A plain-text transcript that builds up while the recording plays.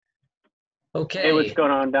Hey, what's Okay.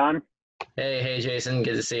 going on, Don? Hey, Jason.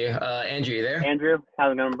 Good to see you. Andrew, you there? Andrew,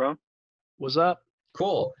 how's it going, bro? What's up?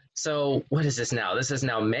 Cool. So, what is this now? This is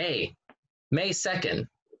now May 2nd,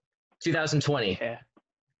 2020. Yeah.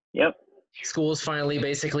 Yep. School's finally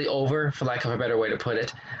basically over, for lack of a better way to put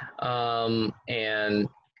it. And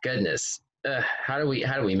goodness, how do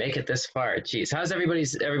we make it this far? Jeez, how's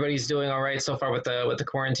everybody's doing all right so far with the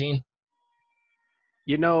quarantine?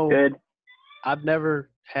 You know, Good. I've never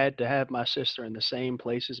had to have my sister in the same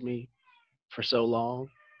place as me for so long.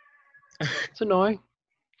 It's annoying.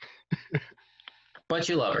 But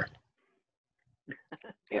you love her.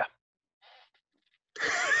 Yeah.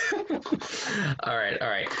 All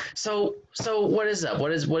right. So what is up?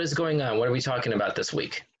 What is going on? What are we talking about this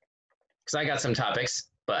week? Because I got some topics,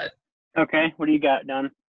 but Okay, what do you got,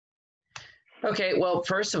 Don? okay. Well,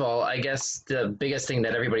 first of all, I guess the biggest thing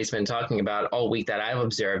that everybody's been talking about all week that I've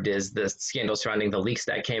observed is the scandal surrounding the leaks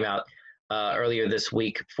that came out earlier this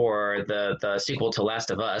week for the sequel to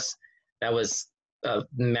Last of Us. That was a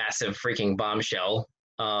massive freaking bombshell.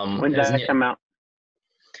 When did As that come out?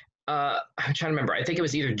 I'm trying to remember. I think it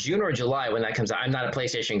was either June or July when that comes out. I'm not a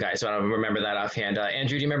PlayStation guy, so I don't remember that offhand.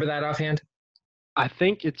 Andrew, do you remember that offhand? I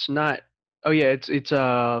think it's not. Oh yeah,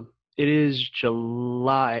 it is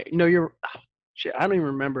July. No, shit, I don't even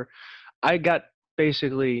remember. I got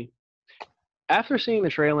basically after seeing the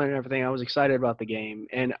trailer and everything, I was excited about the game,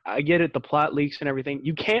 and I get it, the plot leaks and everything.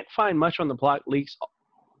 You can't find much on the plot leaks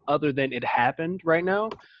other than it happened right now.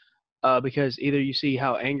 Because either you see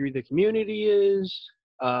how angry the community is,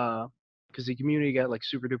 because the community got like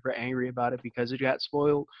super duper angry about it because it got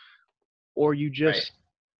spoiled, or you Right. just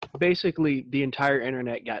basically the entire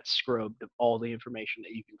internet got scrubbed of all the information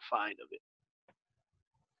that you can find of it.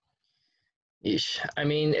 Yeesh. I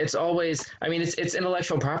mean, it's always. I mean, it's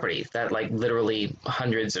intellectual property that like literally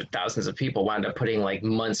hundreds of thousands of people wound up putting like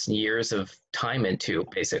months and years of time into,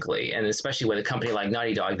 basically, and especially with a company like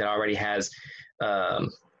Naughty Dog that already has,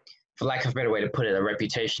 um, for lack of a better way to put it, a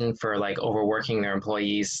reputation for like overworking their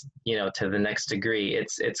employees, to the next degree.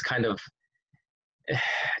 It's kind of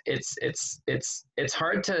it's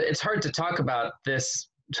hard to talk about this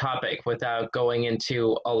topic without going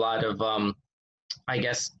into a lot of I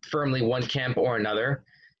guess firmly one camp or another,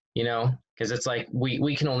 because it's like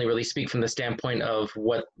we can only really speak from the standpoint of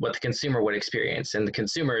what the consumer would experience, and the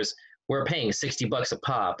consumers we're paying $60 a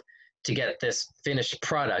pop to get this finished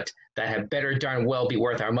product that had better darn well be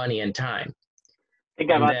worth our money and time. I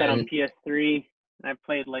think I And bought that on then PS3, and I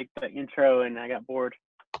played like the intro, and I got bored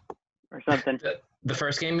or something. the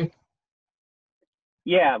first game.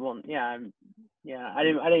 Yeah, well, yeah, yeah. I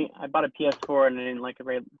didn't. I bought a PS4, and I didn't like it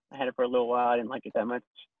very. I had it for a little while. I didn't like it that much.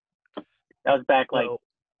 That was back like Well,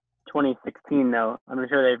 2016, though. I'm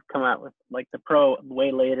sure they've come out with like the Pro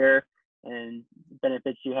way later and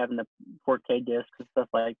benefits you having the 4K discs and stuff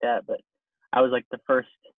like that. But I was like the first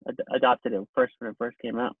adopted it first when it first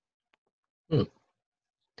came out. Hmm.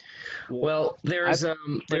 well, Well, I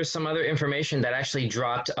play, there's some other information that actually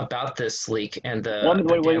dropped about this leak and One, the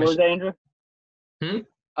what damage. was that, Andrew? Hmm?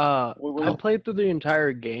 What I was, played through the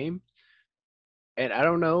entire game, and I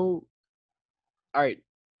don't know. All right,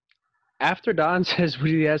 after Don says what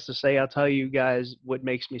he has to say, I'll tell you guys what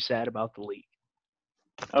makes me sad about the leak.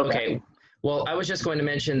 okay. Okay. Well, I was just going to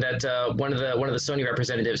mention that one of the Sony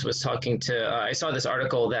representatives was talking to. I saw this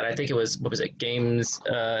article that I think it was, what was it, Games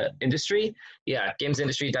Industry? Yeah, Games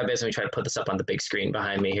Industry. Let me try to put this up on the big screen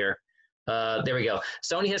behind me here. There we go.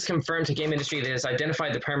 Sony has confirmed to Game Industry that it has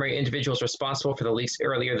identified the primary individuals responsible for the leaks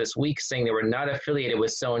earlier this week, saying they were not affiliated with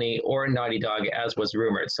Sony or Naughty Dog, as was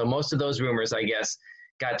rumored. So most of those rumors, I guess,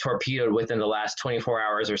 got torpedoed within the last 24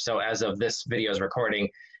 hours or so, as of this video's recording.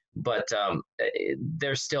 But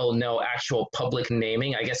there's still no actual public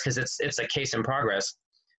naming, I guess, because it's a case in progress.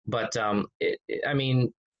 But I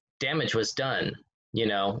mean, damage was done,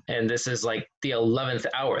 and this is like the 11th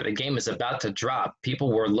hour. The game is about to drop.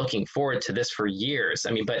 People were looking forward to this for years.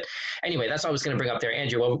 I mean, but anyway, that's what I was going to bring up there.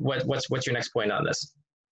 Andrew, what's your next point on this?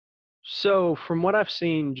 So, from what I've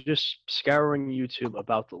seen, just scouring YouTube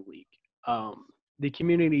about the leak, the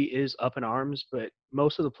community is up in arms, but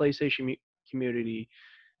most of the PlayStation community,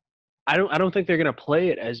 I don't think they're gonna play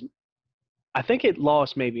it as. I think it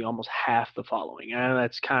lost maybe almost half the following. I know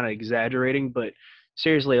that's kind of exaggerating, but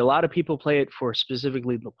seriously, a lot of people play it for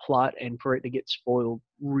specifically the plot, and for it to get spoiled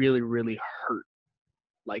really, really hurt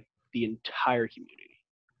like the entire community.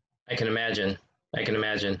 I can imagine. I can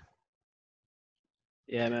imagine.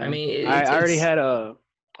 Yeah, I man. mean, I already had a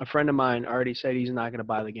friend of mine already said he's not gonna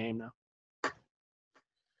buy the game now.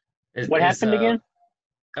 What is happened again?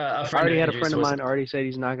 a I friend of already had a Andrew's friend of was mine already said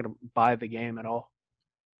he's not gonna buy the game at all.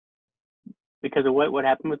 Because of what? What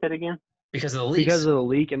happened with it again? Because of the leaks. Because of the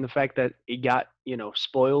leak and the fact that it got,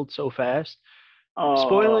 spoiled so fast. Oh,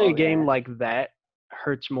 Spoiling a game yeah. like that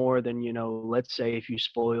hurts more than, let's say if you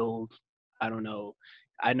spoiled, I don't know,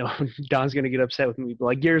 I know Don's gonna get upset with me, but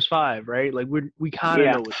like Gears 5, right? Like we kind of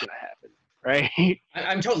Yeah. know what's gonna happen, right?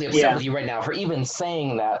 I'm totally upset with you right now for even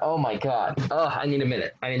saying that. Oh my god. Oh, I need a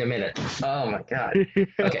minute. Oh my god.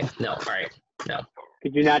 Okay. No. All right. No.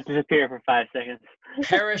 Could you not disappear for 5 seconds?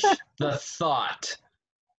 Perish the thought.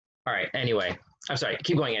 All right. Anyway, I'm sorry.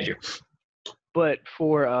 Keep going, Andrew. But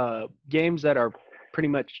for games that are pretty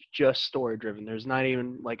much just story driven, there's not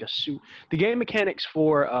even like the game mechanics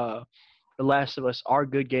for The Last of Us are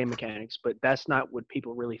good game mechanics, but that's not what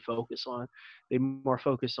people really focus on. They more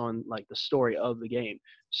focus on like the story of the game.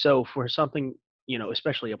 So for something,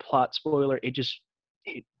 especially a plot spoiler, it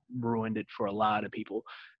ruined it for a lot of people.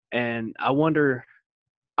 And I wonder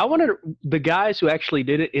the guys who actually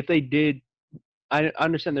did it, if they did. I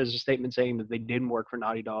understand there's a statement saying that they didn't work for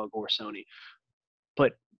Naughty Dog or Sony,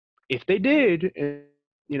 but if they did,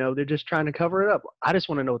 they're just trying to cover it up. I just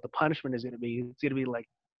want to know what the punishment is going to be. It's going to be like,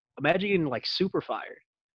 imagine getting like super fired.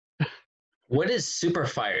 What is super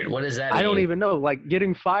fired? What does that mean? I don't even know. Like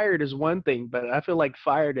getting fired is one thing, but I feel like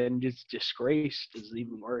fired and just disgraced is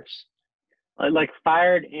even worse. Like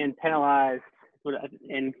fired and penalized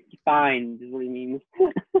and fined is what he means.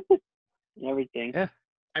 And everything. Yeah.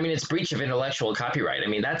 I mean, it's breach of intellectual copyright. I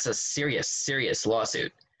mean, that's a serious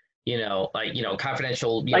lawsuit.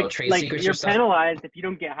 Confidential, trade secrets You're or stuff. penalized if you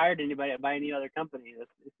don't get hired by any other company.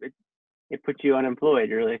 It puts you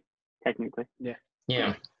unemployed, really, technically. Yeah.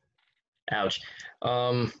 Yeah. Ouch.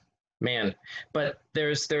 Man. But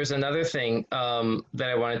there's another thing that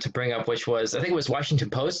I wanted to bring up, which was, I think it was Washington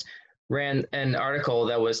Post ran an article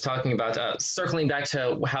that was talking about circling back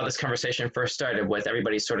to how this conversation first started, with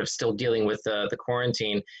everybody sort of still dealing with the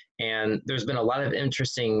quarantine. And there's been a lot of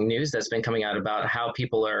interesting news that's been coming out about how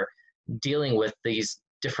people are dealing with these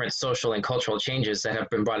different social and cultural changes that have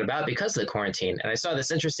been brought about because of the quarantine. And I saw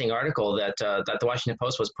this interesting article that the Washington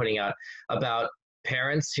Post was putting out about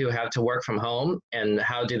parents who have to work from home and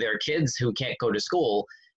how do their kids who can't go to school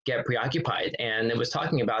get preoccupied. And it was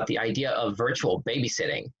talking about the idea of virtual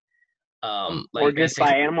babysitting. Or just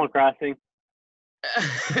by Animal Crossing.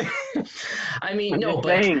 I mean, no,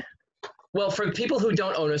 but well, for people who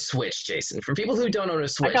don't own a Switch, Jason, for people who don't own a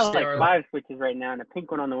Switch, I got like 5 Switches right now and a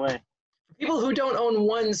pink one on the way. People who don't own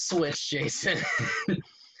one Switch, Jason,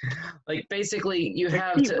 like basically you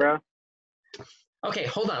have cheap, to. Bro. Okay,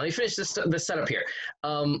 hold on. Let me finish the setup here.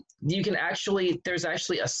 You can there's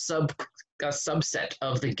actually a subset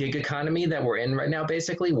of the gig economy that we're in right now,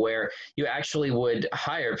 basically, where you actually would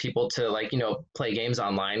hire people to play games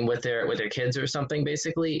online with their kids or something,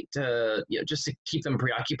 basically, to just to keep them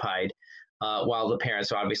preoccupied while the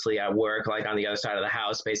parents are obviously at work, like on the other side of the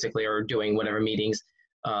house, basically, or doing whatever meetings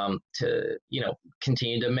to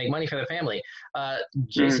continue to make money for the family.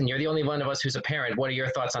 Jason, you're the only one of us who's a parent. What are your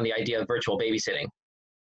thoughts on the idea of virtual babysitting?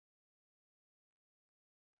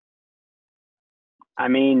 I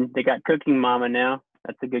mean, they got Cooking Mama now.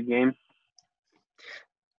 That's a good game.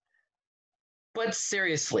 But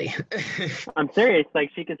seriously. I'm serious. Like,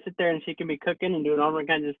 she can sit there and she can be cooking and doing all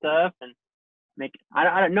kinds of stuff and make.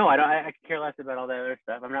 I don't know. I could care less about all that other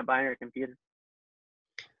stuff. I'm not buying her a computer.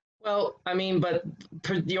 Well, I mean, but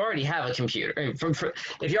you already have a computer.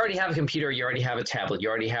 If you already have a computer, you already have a tablet. You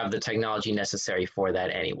already have the technology necessary for that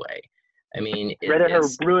anyway. I mean, rather her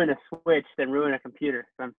ruin a Switch than ruin a computer.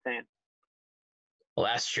 That's what I'm saying. Well,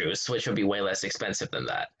 that's true. A Switch would be way less expensive than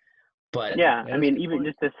that. But yeah, I mean, even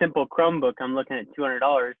just a simple Chromebook, I'm looking at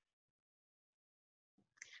 $200.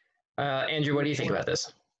 Andrew, what do you think about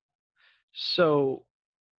this? So,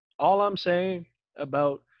 all I'm saying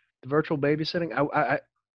about the virtual babysitting,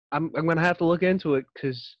 I'm gonna have to look into it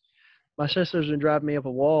because my sister's been driving me up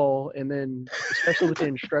a wall, and then especially with the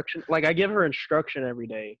instruction, like I give her instruction every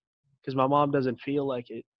day because my mom doesn't feel like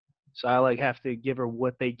it, so I have to give her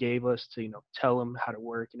what they gave us to tell them how to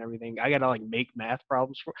work and everything. I gotta make math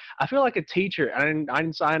problems for. I feel like a teacher. I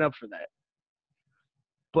didn't sign up for that.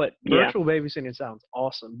 But virtual babysitting sounds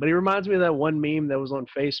awesome. But it reminds me of that one meme that was on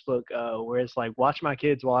Facebook where it's like, watch my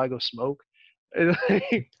kids while I go smoke.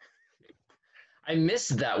 I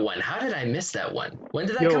missed that one. How did I miss that one? When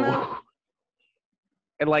did that come out?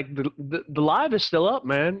 And the live is still up,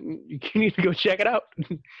 man. You need to go check it out.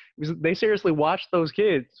 They seriously watched those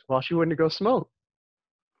kids while she went to go smoke.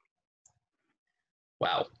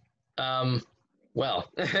 Wow.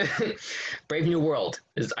 Well, Brave New World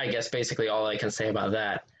is, I guess, basically all I can say about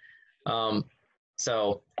that.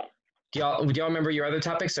 So, do y'all remember your other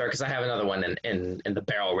topics, or because I have another one in the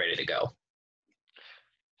barrel ready to go.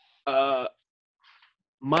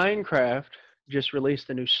 Minecraft just released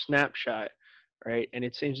a new snapshot, right? And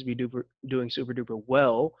it seems to be doing super duper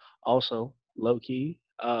well. Also, low key.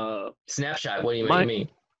 Snapshot. What do you My mean?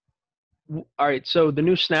 all right. So the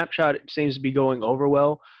new snapshot seems to be going over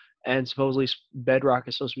well, and supposedly Bedrock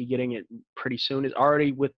is supposed to be getting it pretty soon. It's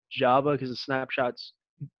already with Java because the snapshots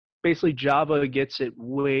basically Java gets it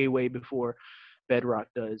way before Bedrock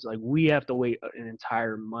does. Like we have to wait an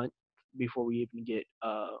entire month before we even get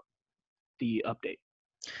the update.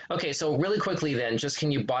 Okay, so really quickly then, just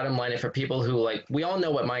can you bottom line it for people who like we all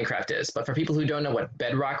know what Minecraft is, but for people who don't know what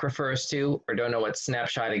Bedrock refers to or don't know what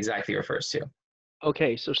Snapshot exactly refers to.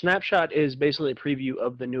 Okay, so Snapshot is basically a preview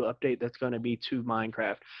of the new update that's going to be to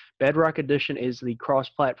Minecraft. Bedrock Edition is the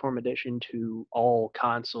cross-platform edition to all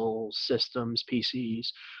consoles, systems, PCs,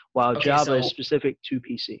 while Okay, Java is so specific to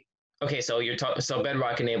PC. okay, so you're talking so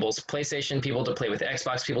Bedrock enables PlayStation people to play with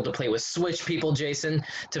Xbox people to play with Switch people, Jason,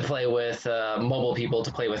 to play with mobile people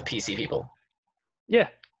to play with PC people. Yeah.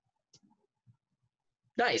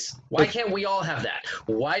 Nice. Why can't we all have that?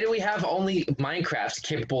 Why do we have only Minecraft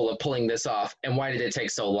capable of pulling this off, and why did it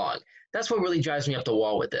take so long? That's what really drives me up the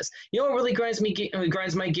wall with this. You know what really grinds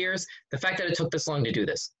my gears? The fact that it took this long to do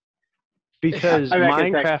this. Because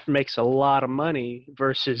Minecraft makes a lot of money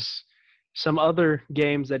versus some other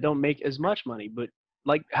games that don't make as much money. But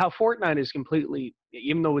like how Fortnite is completely,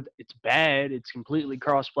 even though it's bad, it's completely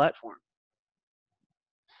cross-platform.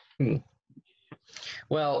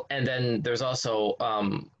 Well, and then there's also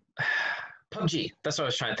PUBG. That's what I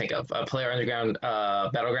was trying to think of. Player Underground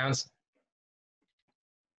Battlegrounds.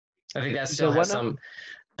 I think that still has some.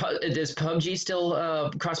 Is PUBG still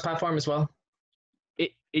cross-platform as well?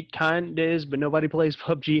 It kind of is, but nobody plays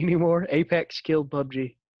PUBG anymore. Apex killed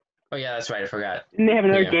PUBG. Oh yeah, that's right. I forgot. Didn't they have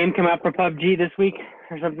another game come out for PUBG this week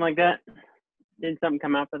or something like that? Didn't something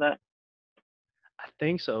come out for that? I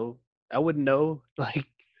think so. I wouldn't know. Like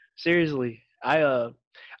seriously, I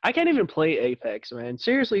can't even play Apex, man.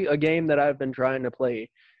 Seriously, a game that I've been trying to play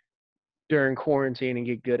during quarantine and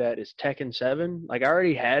get good at is Tekken 7. Like I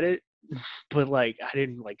already had it, but like I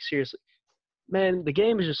didn't like seriously. Man, the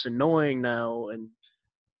game is just annoying now, and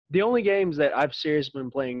the only games that I've seriously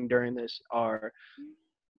been playing during this are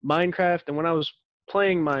Minecraft. And when I was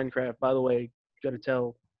playing Minecraft, by the way, gotta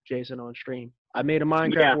tell Jason on stream, I made a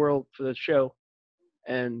Minecraft world for the show,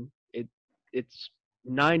 and it's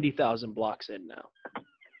 90,000 blocks in now.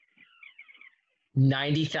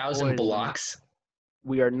 90,000 blocks?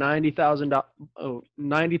 We are 90,000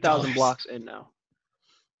 blocks in now.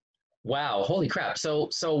 Wow, holy crap. So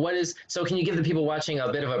can you give the people watching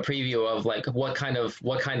a bit of a preview of like what kind of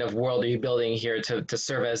world are you building here to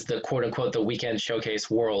serve as the quote unquote the weekend showcase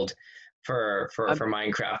world for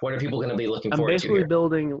Minecraft? What are people going to be looking forward to? I'm basically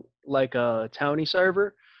building like a townie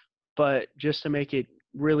server, but just to make it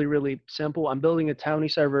really simple, I'm building a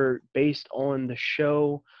townie server based on the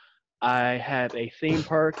show. I have a theme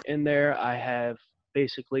park in there. I have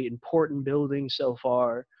basically important buildings so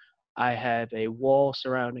far. I have a wall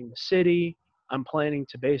surrounding the city. I'm planning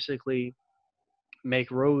to basically make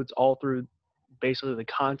roads all through basically the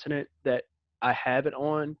continent that I have it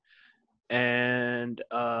on. And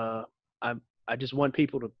I just want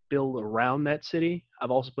people to build around that city. I've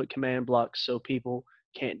also put command blocks so people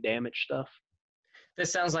can't damage stuff. This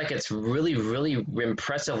sounds like it's really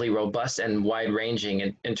impressively robust and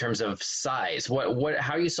wide-ranging in terms of size.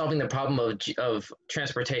 How are you solving the problem of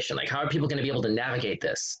transportation? Like, how are people going to be able to navigate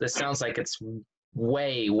this? This sounds like it's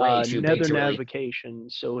way too big to really... navigation.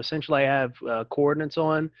 So essentially, I have coordinates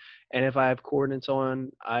on, and if I have coordinates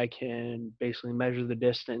on, I can basically measure the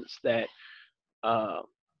distance that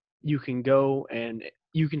you can go, and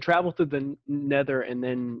you can travel through the nether, and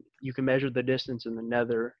then you can measure the distance in the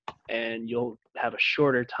nether, and you'll have a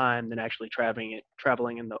shorter time than actually traveling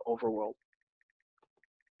in the overworld.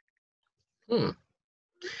 Well,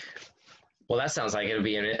 that sounds like it would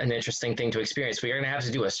be an interesting thing to experience. We're going to have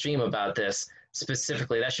to do a stream about this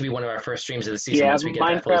specifically. That should be one of our first streams of the season once we get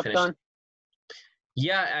that fully finished. On?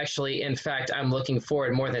 Yeah, actually, in fact, I'm looking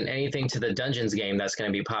forward more than anything to the Dungeons game that's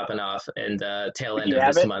going to be popping off in the tail end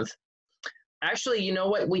of this month. Actually, you know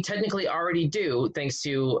what? We technically already do, thanks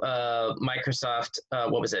to Microsoft.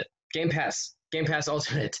 What was it? Game Pass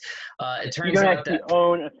Ultimate. It turns out that you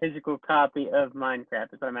own a physical copy of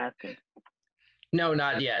Minecraft. Is what I'm asking. No,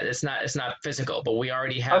 not yet. It's not physical, but we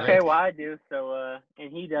already have it. Okay, well I do. So,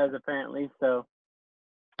 and he does apparently. So.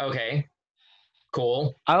 Okay.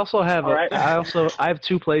 Cool. I also have I have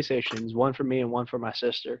two PlayStations, one for me and one for my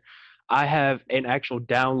sister. I have an actual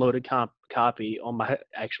downloaded copy on my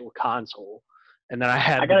actual console, and then I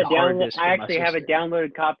have I actually have a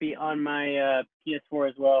downloaded copy on my PS4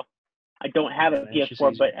 as well. I don't have a That's just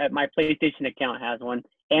PS4, easier. but my PlayStation account has one,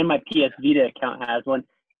 and my PS Vita account has one,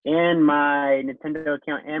 and my Nintendo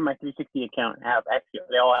account and my 360 account have actually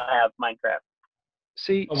they all have Minecraft.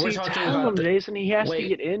 See, But we're talking tell about him, Jason, he has to wait,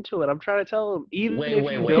 get into it. I'm trying to tell him, even wait, if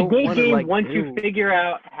wait, you wait. It's a don't good want to game like once you build. figure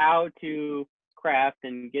out how to craft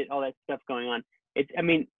and get all that stuff going on. I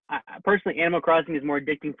mean, personally, Animal Crossing is more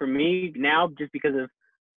addicting for me now just because of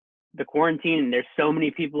the quarantine, and there's so many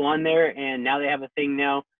people on there, and now they have a thing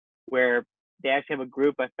now where they actually have a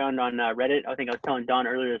group I found on Reddit. I think I was telling Don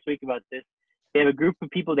earlier this week about this. They have a group of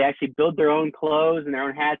people. They actually build their own clothes and their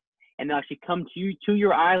own hats, and they'll actually come to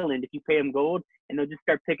your island if you pay them gold, and they'll just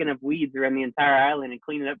start picking up weeds around the entire island and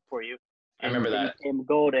clean it up for you. I And remember then you that. pay them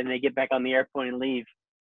gold, and they get back on the airplane and leave.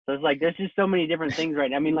 So it's like there's just so many different things right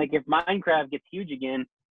now. I mean, like if Minecraft gets huge again,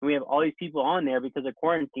 and we have all these people on there because of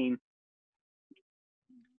quarantine,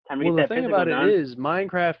 time to Well, get the that thing physical about it done. is,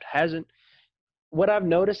 Minecraft hasn't. What I've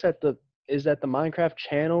noticed is that the Minecraft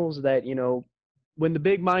channels that when the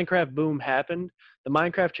big Minecraft boom happened, the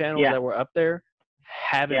Minecraft channels Yeah, that were up there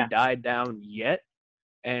yeah, haven't died down yet.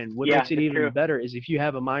 And what yeah. makes it It's even true. better is if you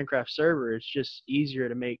have a Minecraft server, it's just easier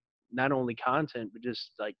to make not only content, but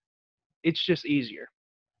just like it's just easier.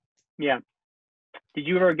 Yeah. Did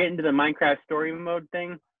you ever get into the Minecraft story mode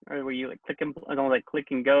thing, or were you like click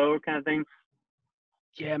and go kind of thing?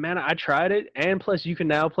 Yeah, man, I tried it, and plus you can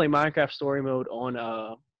now play Minecraft story mode on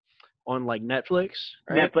like Netflix,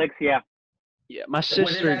 right? Netflix, yeah. Yeah, my When did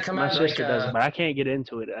sister that come my out? Like sister does it, but I can't get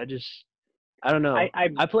into it. I don't I know. I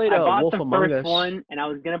I played I bought Wolf the Among first Us. one, and I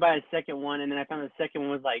was gonna buy a second one, and then I found the second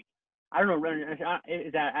one was like, I don't know,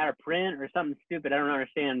 is that out of print or something stupid? I don't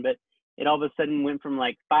understand, but it all of a sudden went from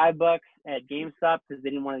like $5 at GameStop because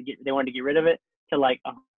they wanted to get rid of it to like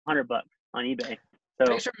 $100 on eBay.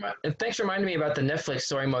 So thanks for reminding me about the Netflix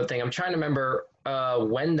story mode thing. I'm trying to remember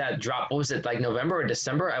when that dropped. What was it, like November or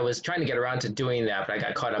December? I was trying to get around to doing that, but I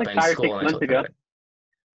got caught up like in 5 or 6 school and I months totally forgot ago.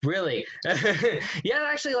 it. Really? Yeah,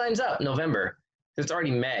 it actually lines up November. It's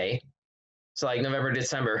already May. So like November,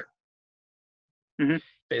 December, Hmm.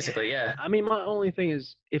 basically, yeah. I mean, my only thing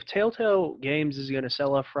is if Telltale Games is going to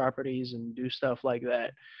sell off properties and do stuff like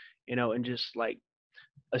that, and just like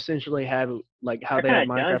essentially have like how They're they have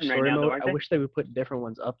kind of Minecraft done right story now, though, mode, aren't I they? wish they would put different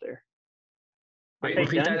ones up there. Aren't Wait,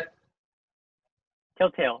 they repeat done? that?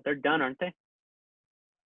 Telltale, they're done, aren't they?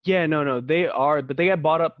 Yeah, no, they are, but they got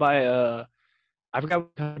bought up by I forgot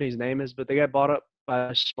what the company's name is, but they got bought up by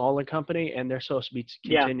a smaller company, and they're supposed to be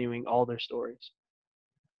Yeah. continuing all their stories.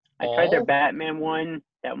 I tried their All? Batman one.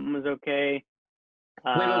 That one was okay.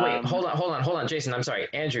 Wait. Hold on, Jason. I'm sorry,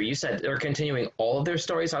 Andrew. You said they're continuing all of their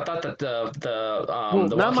stories. I thought that Well,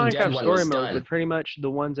 the not Walking Dead Minecraft one story was mode, done. but pretty much the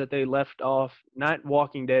ones that they left off. Not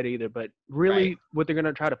Walking Dead either, but Right. really what they're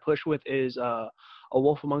gonna try to push with is a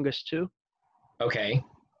Wolf Among Us 2. Okay.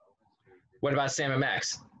 What about Sam and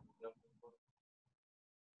Max?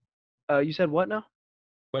 You said what now?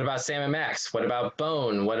 What about Sam and Max? What about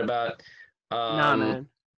Bone? What about Nah, um? man.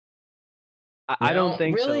 I don't No,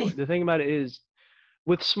 think so. really. The thing about it is,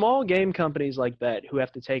 with small game companies like that who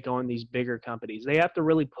have to take on these bigger companies, they have to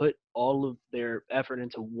really put all of their effort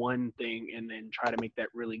into one thing and then try to make that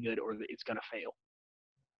really good, or it's gonna fail.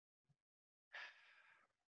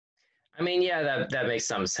 I mean, yeah, that makes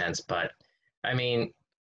some sense, but I mean,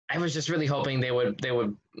 I was just really hoping they would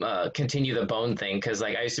continue the Bone thing because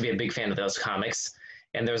like I used to be a big fan of those comics,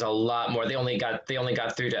 and there's a lot more. They only got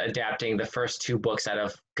through to adapting the first two books out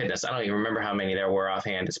of goodness. I don't even remember how many there were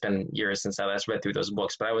offhand. It's been years since I last read through those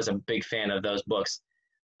books, but I was a big fan of those books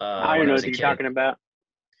I when don't I know was what a you're kid. talking about.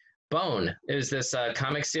 Bone. It was this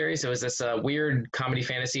comic series. It was this weird comedy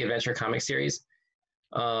fantasy adventure comic series.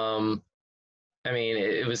 Um, I mean,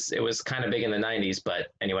 it was kind of big in the '90s, but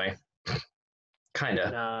anyway, kind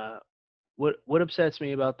of. Nah, what upsets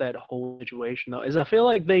me about that whole situation though is I feel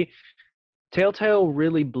like Telltale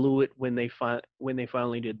really blew it when they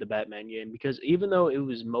finally did the Batman game, because even though it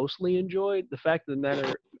was mostly enjoyed, the fact of the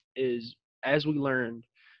matter is, as we learned,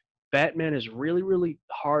 Batman is really, really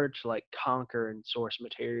hard to like conquer and source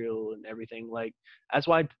material and everything. Like that's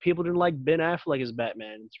why people didn't like Ben Affleck as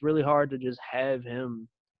Batman. It's really hard to just have him.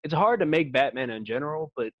 It's hard to make Batman in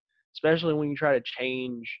general, but especially when you try to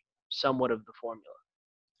change somewhat of the formula.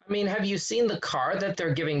 I mean, have you seen the car that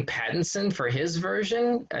they're giving Pattinson for his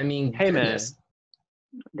version? I mean, Hey man, goodness.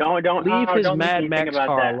 leave his Don't leak Mad anything Max about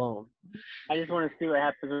car that. alone. I just want to see what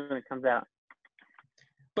happens when it comes out.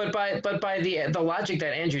 But by the logic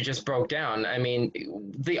that Andrew just broke down, I mean,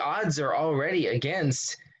 the odds are already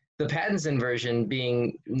against the Pattinson version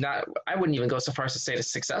being not. I wouldn't even go so far as to say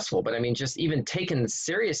it's successful, but I mean, just even taken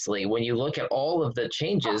seriously when you look at all of the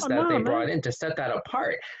changes Oh that no, they man. brought in to set that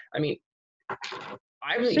apart. I mean,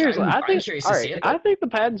 Seriously, I'm think. curious All to right, see it. I But think the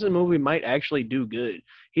Pattinson movie might actually do good.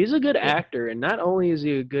 He's a good yeah. actor, and not only is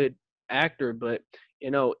he a good actor, but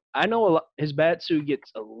I know his bat suit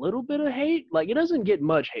gets a little bit of hate. Like it doesn't get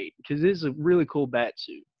much hate because it's a really cool bat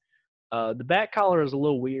suit. The bat collar is a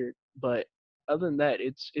little weird, but other than that,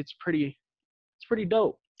 it's pretty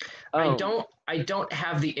dope. I don't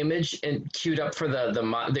have the image and queued up for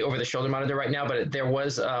the over the shoulder monitor right now, but there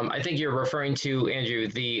was I think you're referring to, Andrew,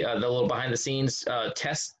 the little behind the scenes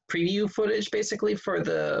test preview footage basically for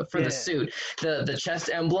the suit. The chest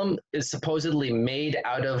emblem is supposedly made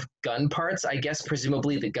out of gun parts, I guess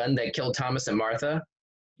presumably the gun that killed Thomas and Martha.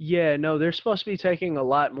 Yeah, no, they're supposed to be taking a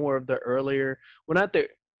lot more of the earlier, well, not the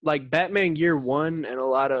like Batman Year One and a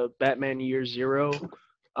lot of Batman Year Zero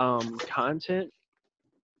content,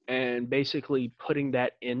 and basically putting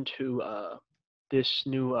that into this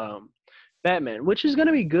new Batman, which is going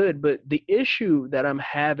to be good. But the issue that I'm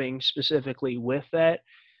having specifically with that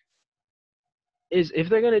is if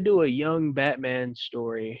they're going to do a young Batman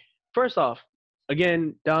story. First off,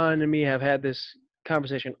 again, Don and me have had this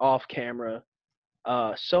conversation off camera.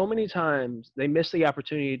 So many times they miss the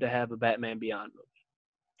opportunity to have a Batman Beyond movie.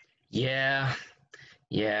 Yeah,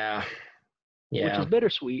 yeah, which yeah. is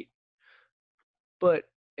bittersweet. But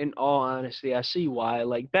in all honesty, I see why.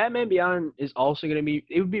 Like Batman Beyond is also going to be.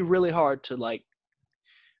 It would be really hard to like.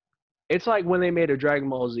 It's like when they made a Dragon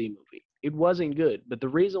Ball Z movie. It wasn't good, but the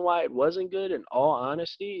reason why it wasn't good, in all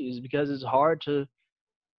honesty, is because it's hard to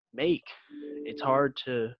make. It's hard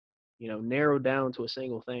to, narrow down to a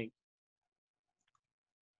single thing.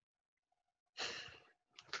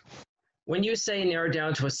 When you say narrow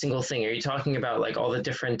down to a single thing, are you talking about like all the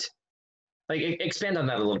different, like expand on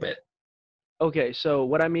that a little bit? Okay, so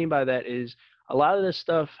what I mean by that is a lot of this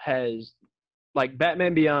stuff has, like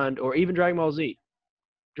Batman Beyond or even Dragon Ball Z.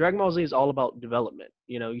 Dragon Ball Z is all about development.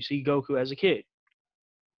 You see Goku as a kid.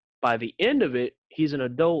 By the end of it, he's an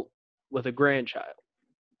adult with a grandchild.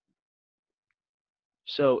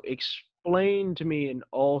 So explain to me in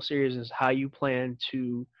all seriousness how you plan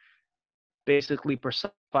to basically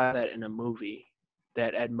personify that in a movie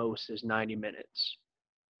that at most is 90 minutes.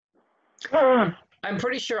 I'm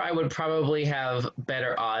pretty sure I would probably have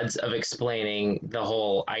better odds of explaining the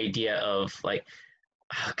whole idea of like,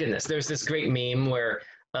 oh goodness, there's this great meme where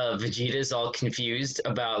Vegeta's all confused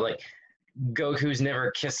about like Goku's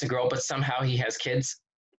never kissed a girl, but somehow he has kids.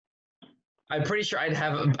 I'm pretty sure I'd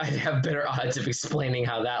have better odds of explaining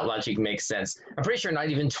how that logic makes sense. I'm pretty sure not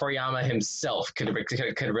even Toriyama himself could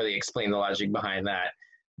really explain the logic behind that,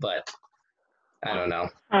 but I don't know.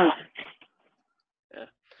 Yeah.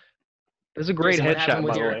 That's a great headshot,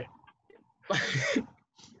 by the way.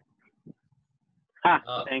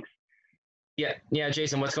 Thanks. Yeah,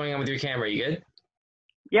 Jason, what's going on with your camera? You good?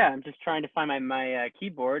 Yeah, I'm just trying to find my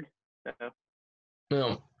keyboard. So.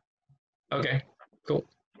 No. Okay. Cool.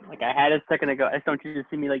 Like I had it a second ago. I just don't want you to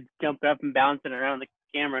see me like jump up and bouncing around the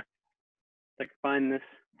camera. Like find this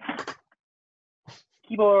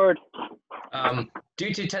keyboard.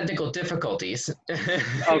 Due to technical difficulties.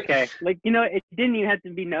 Okay. Like it didn't even have to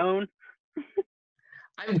be known.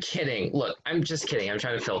 I'm kidding. Look, I'm just kidding. I'm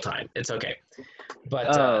trying to fill time. It's okay.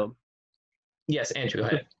 But yes, Andrew, go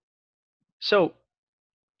ahead. So,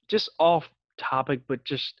 just off topic, but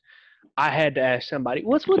just I had to ask somebody.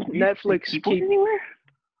 What's with Netflix keep? Anywhere?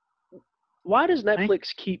 Why does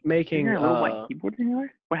Netflix keep making? Is there a white keyboard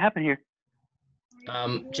anywhere? What happened here?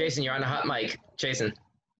 Jason, you're on a hot mic. Jason.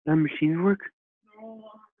 Does machines work?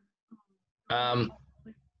 Hang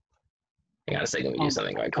on a second. Let me do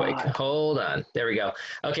something right quick. Hold on. There we go.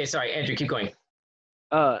 Okay, sorry, Andrew, keep going.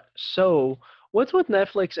 So what's with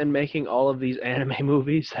Netflix and making all of these anime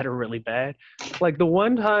movies that are really bad? Like the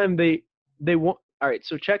one time they want. All right,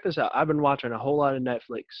 so check this out. I've been watching a whole lot of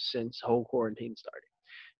Netflix since the whole quarantine started.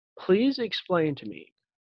 Please explain to me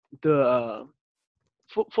the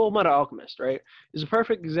Full Metal Alchemist, right? Is a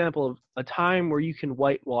perfect example of a time where you can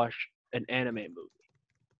whitewash an anime movie.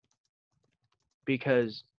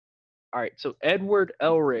 Because, all right, so Edward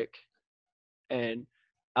Elric and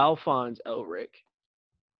Alphonse Elric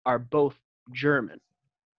are both German.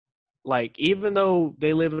 Like, even though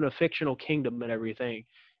they live in a fictional kingdom and everything,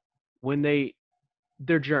 when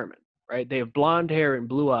they're German, right? They have blonde hair and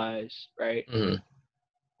blue eyes, right? Mm-hmm.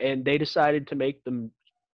 And they decided to make them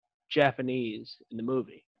Japanese in the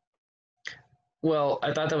movie. Well,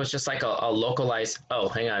 I thought that was just like a localized. Oh,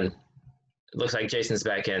 hang on. It looks like Jason's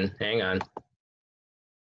back in. Hang on.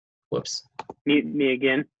 Whoops. Mute me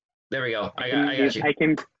again. There we go. I got you. I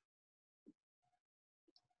can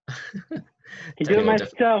do it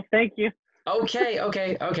myself. Thank you. Okay.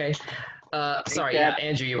 Sorry, yeah,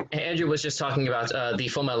 Andrew was just talking about the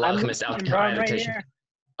Full Metal Alchemist adaptation.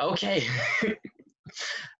 Okay.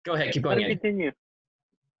 Go ahead, keep Let going him in. continue.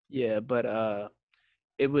 Yeah, but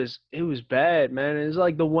it was bad, man. It's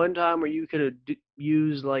like the one time where you could have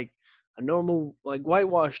used like a normal like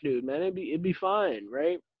whitewash dude, man. It'd be fine,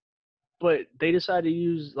 right? But they decided to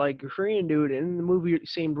use like a Korean dude, and the movie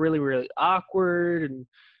seemed really really awkward, and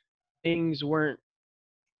things weren't.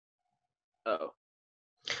 Oh,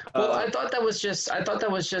 Well, uh, I thought that was just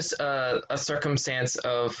a circumstance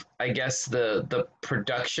of, I guess, the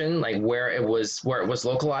production, like where it was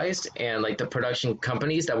localized, and like the production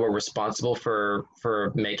companies that were responsible for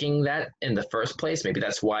making that in the first place. Maybe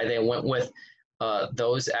that's why they went with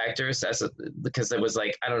those actors because it was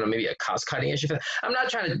like, I don't know, maybe a cost cutting issue. I'm not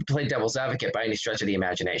trying to play devil's advocate by any stretch of the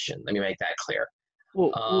imagination. Let me make that clear.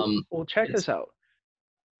 well, check It's this out.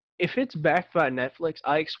 If it's backed by Netflix,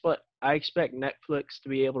 I expect Netflix to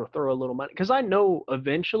be able to throw a little money because I know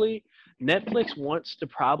eventually Netflix wants to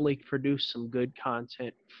probably produce some good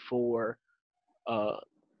content for uh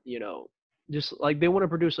you know just like they want to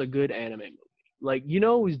produce a good anime movie. Like it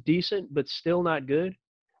was decent but still not good.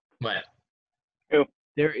 what Who?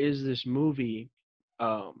 There is this movie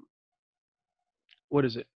um what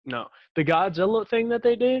is it? No. The Godzilla thing that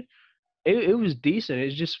they did, it was decent.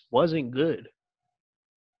 It just wasn't good.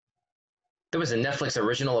 there was a Netflix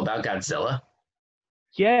original about Godzilla.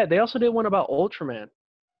 Yeah, they also did one about Ultraman.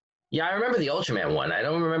 Yeah, I remember the Ultraman one. I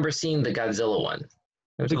don't remember seeing the Godzilla one.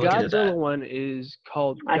 I have The to look into Godzilla that. one is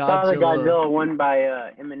called I saw the Godzilla. Godzilla one by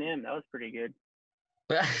Eminem. That was pretty good.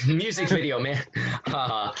 Music video, man.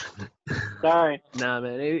 Sorry. Nah,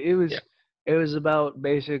 man, Yeah. it was about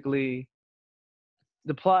basically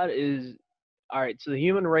the plot is all right. So the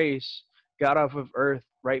human race got off of Earth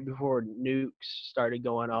right before nukes started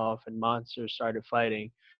going off and monsters started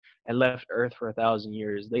fighting, and left Earth for 1,000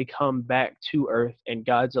 years. They come back to Earth, and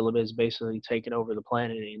Godzilla is basically taken over the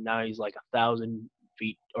planet, and now he's like 1,000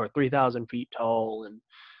 feet or 3,000 feet tall, and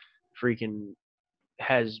freaking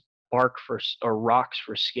has bark for or rocks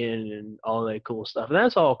for skin and all that cool stuff. And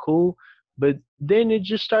that's all cool. But then it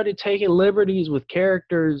just started taking liberties with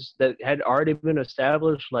characters that had already been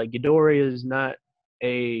established. Like Ghidorah is not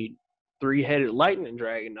a three-headed lightning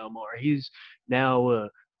dragon no more. He's now a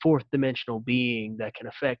fourth dimensional being that can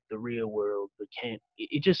affect the real world but can't.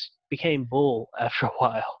 It just became bull after a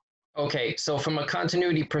while. Okay, so from a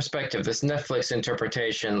continuity perspective, this Netflix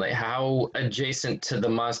interpretation, like how adjacent to the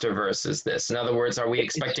MonsterVerse is this? In other words, are we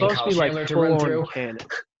It's expecting supposed to Kyle be like Chandler to run full on through? canon.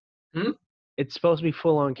 Hmm? It's supposed to be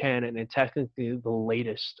full on canon and technically the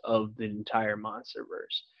latest of the entire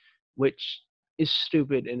MonsterVerse, which is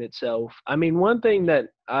stupid in itself. I mean, one thing that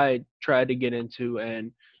I tried to get into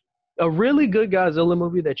and a really good Godzilla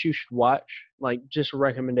movie that you should watch, like just a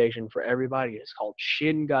recommendation for everybody, is called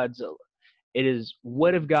Shin Godzilla. It is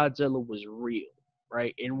what if Godzilla was real,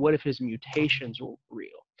 right? And what if his mutations were real?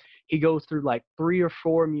 He goes through like 3 or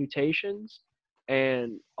 4 mutations,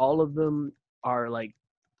 and all of them are like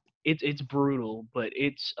it's brutal, but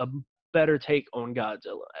it's a better take on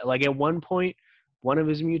Godzilla. Like at one point, one of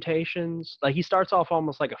his mutations, like he starts off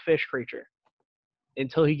almost like a fish creature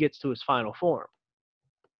until he gets to his final form.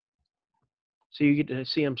 So you get to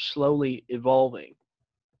see him slowly evolving.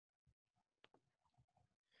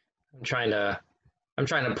 I'm trying to I'm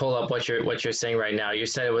trying to pull up what you're saying right now. You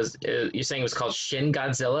said it was you're saying it was called Shin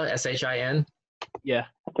Godzilla, SHIN? Yeah,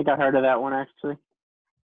 I think I heard of that one actually.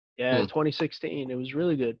 yeah, 2016. It was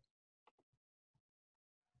really good.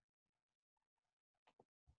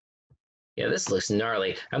 Yeah, this looks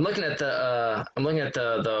gnarly. I'm looking at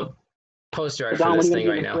the poster art So for Don, when are this you thing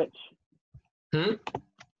gonna right get a now. Switch? Hmm?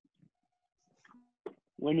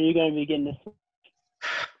 When are you gonna be getting this?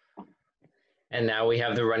 And now we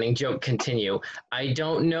have the running joke continue. I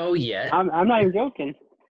don't know yet. I'm not even joking.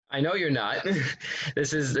 I know you're not.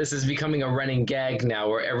 This is becoming a running gag now,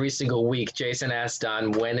 where every single week Jason asks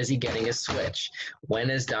Don, when is he getting a Switch? When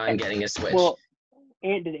is Don getting a Switch? Well,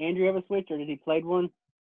 did Andrew have a Switch or did he played one?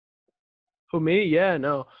 Who me? Yeah,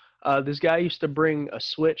 no. This guy used to bring a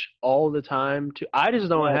Switch all the time. To I just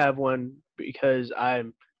don't Yeah. have one because I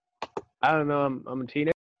don't know. I'm a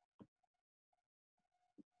teenager.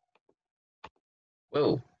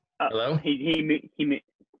 Whoa. Hello? He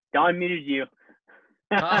Don muted you.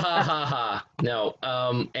 Ha ha ha ha. No.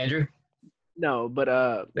 Andrew? No, but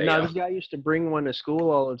There you no, go. this guy used to bring one to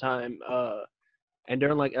school all the time. And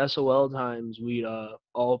during like SOL times, we'd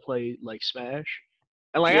all play like Smash.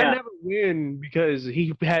 And like I'd Yeah. never win because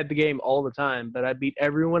he had the game all the time, but I beat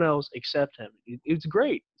everyone else except him. It's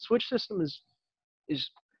great. Switch system is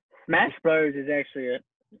Smash Bros is actually a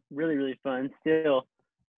really really fun. Still,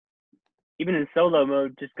 even in solo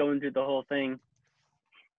mode, just going through the whole thing.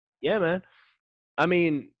 yeah, man. I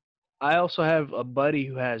mean, I also have a buddy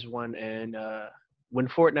who has one, and when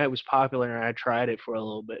Fortnite was popular, and I tried it for a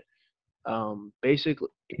little bit. Basically,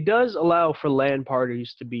 it does allow for LAN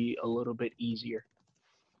parties to be a little bit easier.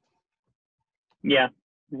 Yeah,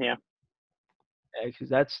 yeah. Because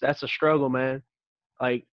that's a struggle, man.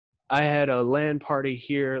 Like, I had a LAN party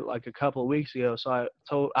here like a couple of weeks ago, so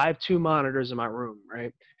I have 2 monitors in my room,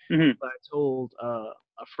 right? Hmm. But I told a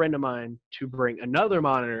friend of mine to bring another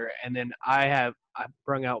monitor, and then I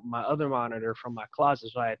brung out my other monitor from my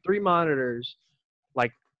closet. So I had 3 monitors,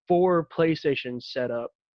 like 4 PlayStations set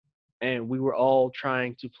up, and we were all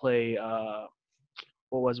trying to play.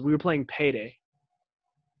 We were playing Payday.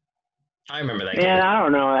 I remember that Man, game. I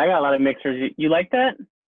don't know. I got a lot of mixers. You like that?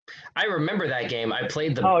 I remember that game. I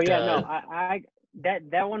played Oh yeah, no. I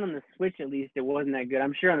that one on the Switch at least it wasn't that good.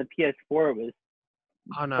 I'm sure on the PS4 it was.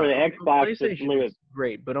 Oh no, For the on Xbox, it's PlayStation is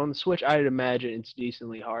great, but on the Switch, I'd imagine it's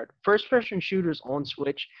decently hard. First-person shooters on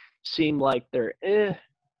Switch seem like they're eh.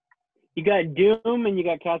 You got Doom and you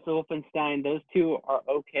got Castle Wolfenstein. Those 2 are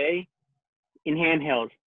okay in handheld,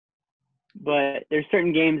 but there's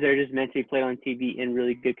certain games that are just meant to be played on TV in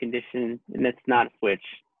really good condition, and that's not a Switch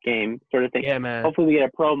game sort of thing. Yeah, man. Hopefully we get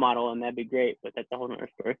a pro model, and that'd be great, but that's a whole other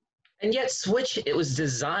story. And yet Switch, it was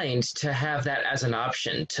designed to have that as an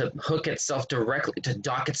option, to hook itself directly, to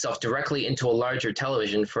dock itself directly into a larger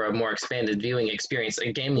television for a more expanded viewing experience,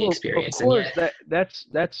 a gaming experience. Of course, and yet,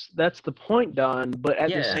 that's the point, Don. But at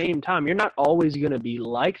the same time, you're not always going to be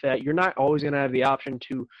like that. You're not always going to have the option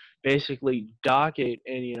to basically dock it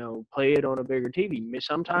and play it on a bigger TV.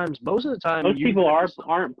 Sometimes, most of the time, most people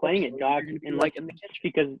aren't playing it docked, and like in the kitchen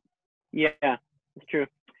because it's true.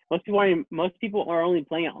 Most people are only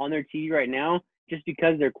playing it on their TV right now just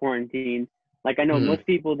because they're quarantined. Like I know most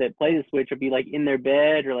people that play the Switch will be like in their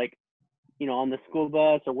bed or like, on the school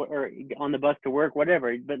bus or on the bus to work,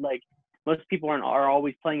 whatever. But like most people are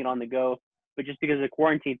always playing it on the go. But just because of the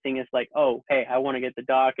quarantine thing, it's like, oh, hey, I want to get the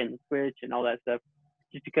dock and the Switch and all that stuff,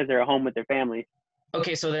 just because they're at home with their families.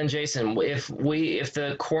 Okay, so then Jason, if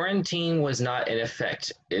the quarantine was not in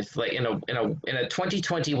effect, if like in a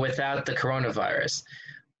 2020 without the coronavirus,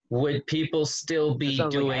 would people still be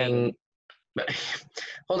doing?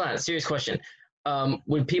 Hold on, serious question.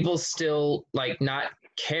 Would people still like not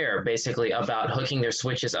care basically about hooking their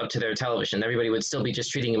Switches up to their television? Everybody would still be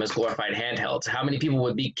just treating them as glorified handhelds. How many people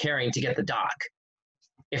would be caring to get the dock,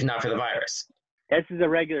 if not for the virus? This is a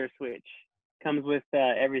regular Switch. Comes with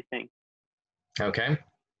everything. Okay.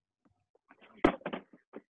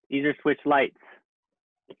 These are Switch Lights.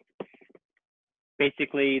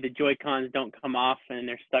 Basically, the Joy-Cons don't come off and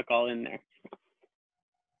they're stuck all in there.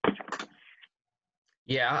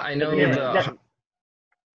 Yeah, I know.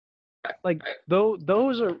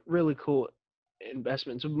 Those are really cool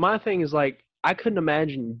investments. My thing is like I couldn't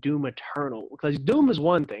imagine Doom Eternal because Doom is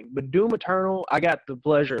one thing, but Doom Eternal I got the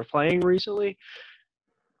pleasure of playing recently.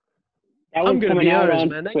 I'm gonna be honest,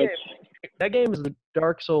 man. That game is the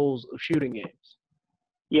Dark Souls of shooting games.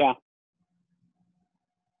 Yeah.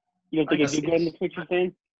 You don't think it'd be good in the Switch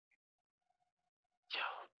thing?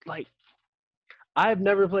 Like, I've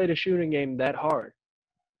never played a shooting game that hard.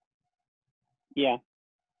 Yeah.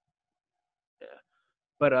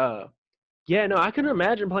 But no, I couldn't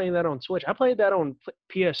imagine playing that on Switch. I played that on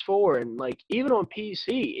PS4, and like even on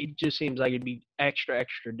PC, it just seems like it'd be extra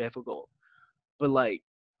difficult. But like,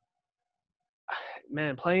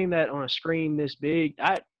 man, playing that on a screen this big,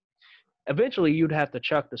 eventually you'd have to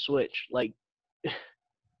chuck the Switch. Like,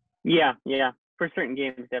 yeah, for certain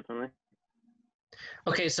games, definitely.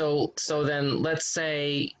 Okay, so then let's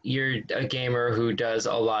say you're a gamer who does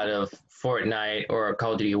a lot of Fortnite or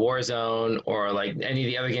Call of Duty Warzone or like any of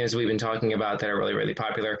the other games we've been talking about that are really, really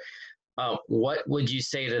popular. What would you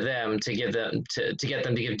say to them to get them to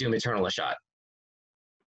give Doom Eternal a shot?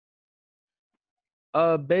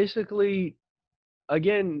 Basically,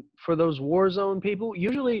 again, for those Warzone people,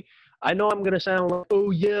 usually I know I'm gonna sound like,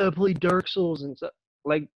 oh yeah, I play Dark Souls and stuff.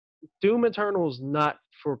 Like, Doom Eternal is not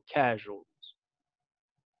for casuals.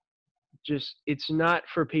 It's not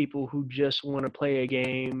for people who just want to play a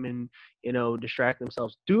game and distract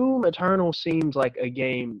themselves. Doom Eternal seems like a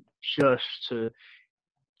game just to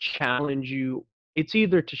challenge you. It's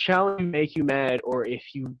either to challenge you, make you mad, or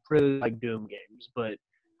if you really like Doom games. But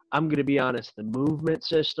I'm gonna be honest, the movement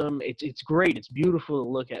system, it's great, it's beautiful to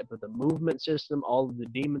look at, but the movement system, all of the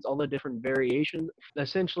demons, all the different variations,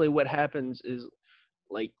 essentially what happens is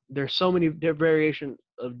like there's so many variations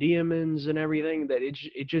of demons and everything that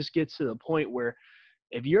it just gets to the point where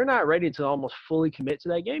if you're not ready to almost fully commit to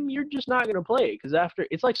that game, you're just not going to play it because after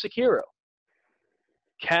it's like Sekiro.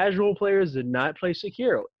 Casual players did not play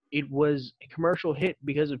Sekiro. it was a commercial hit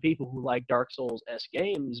because of people who like Dark Souls-esque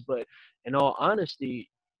games. But in all honesty,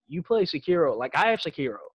 you play Sekiro. Like I have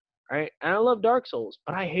Sekiro, right? And I love Dark Souls,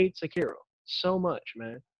 but I hate Sekiro so much,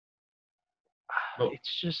 man. Oh.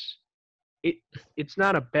 It's just it. It's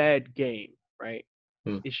not a bad game, right?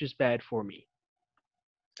 Hmm. It's just bad for me.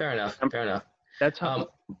 Fair enough. Fair enough. That's how.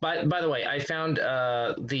 By the way, I found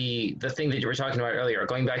the thing that you were talking about earlier.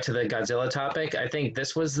 Going back to the Godzilla topic, I think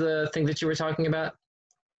this was the thing that you were talking about.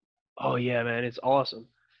 Oh yeah, man, it's awesome.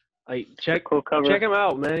 Like check Cool cover. check him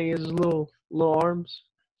out, man. He has his little arms.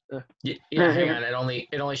 Yeah, hang on. It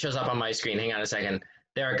only shows up on my screen. Hang on a second.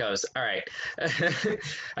 There it goes. All right.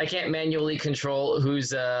 I can't manually control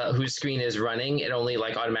whose screen is running. It only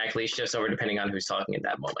like automatically shifts over depending on who's talking at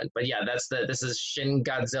that moment. But yeah, this is Shin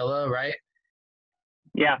Godzilla, right?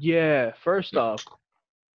 Yeah. Yeah. First off,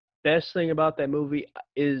 best thing about that movie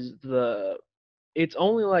is it's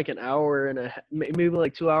only like an hour and maybe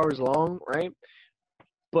like 2 hours long, right?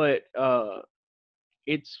 But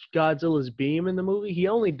it's Godzilla's beam in the movie. He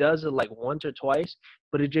only does it like once or twice,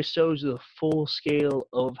 but it just shows the full scale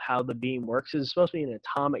of how the beam works. It's supposed to be an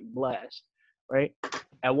atomic blast, right?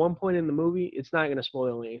 At one point in the movie, it's not going to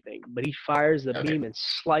spoil anything, but he fires the beam and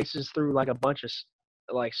slices through like a bunch of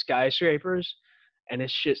like skyscrapers, and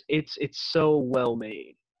it's so well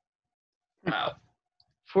made. Wow.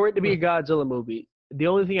 For it to be a Godzilla movie, the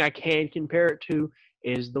only thing I can compare it to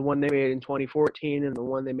is the one they made in 2014 and the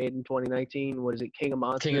one they made in 2019. What is it, King of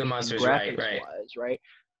Monsters? King of the Monsters, graphics right. wise, right?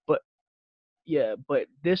 But yeah, but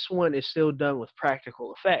this one is still done with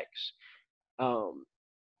practical effects.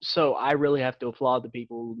 So I really have to applaud the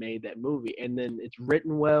people who made that movie. And then it's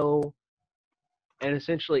written well, and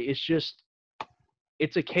essentially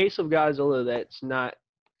it's a case of Godzilla that's not.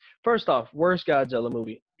 First off, worst Godzilla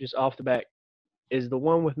movie, just off the bat, is the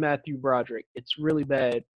one with Matthew Broderick. It's really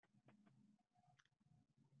bad.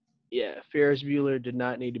 Yeah, Ferris Bueller did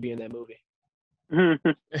not need to be in that movie.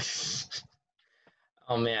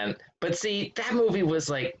 Oh man, but see, that movie was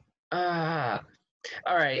like, all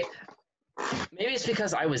right. Maybe it's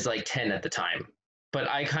because I was like 10 at the time, but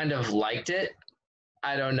I kind of liked it.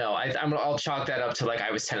 I don't know. I'll chalk that up to like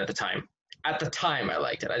I was 10 at the time. At the time, I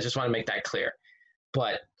liked it. I just want to make that clear.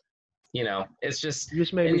 But it's just You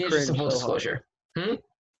just made in me the interest cringe of full so hard. disclosure.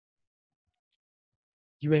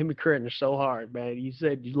 You made me cringe so hard, man. You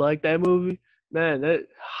said you like that movie, man. That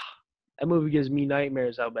movie gives me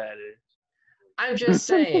nightmares. How bad it is. I'm just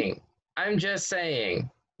saying.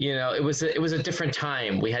 It was a different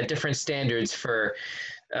time. We had different standards for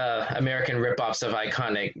American ripoffs of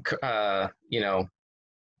iconic,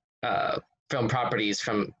 film properties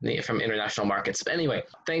from international markets. But anyway,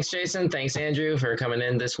 thanks, Jason. Thanks, Andrew, for coming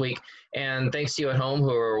in this week. And thanks to you at home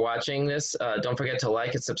who are watching this. Don't forget to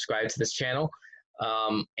like and subscribe to this channel.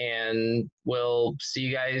 And we'll see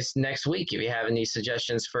you guys next week. If you have any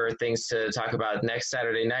suggestions for things to talk about next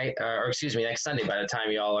Saturday night, or excuse me, next Sunday by the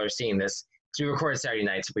time you all are seeing this. So we record Saturday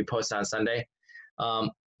night, so we post on Sunday.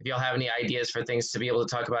 If y'all have any ideas for things to be able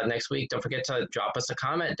to talk about next week, don't forget to drop us a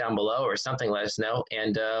comment down below or something, let us know,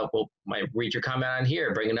 and we'll might read your comment on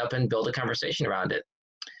here, bring it up, and build a conversation around it.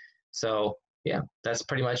 So, yeah, that's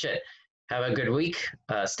pretty much it. Have a good week,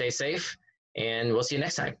 stay safe, and we'll see you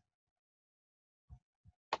next time.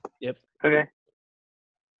 Yep. Okay.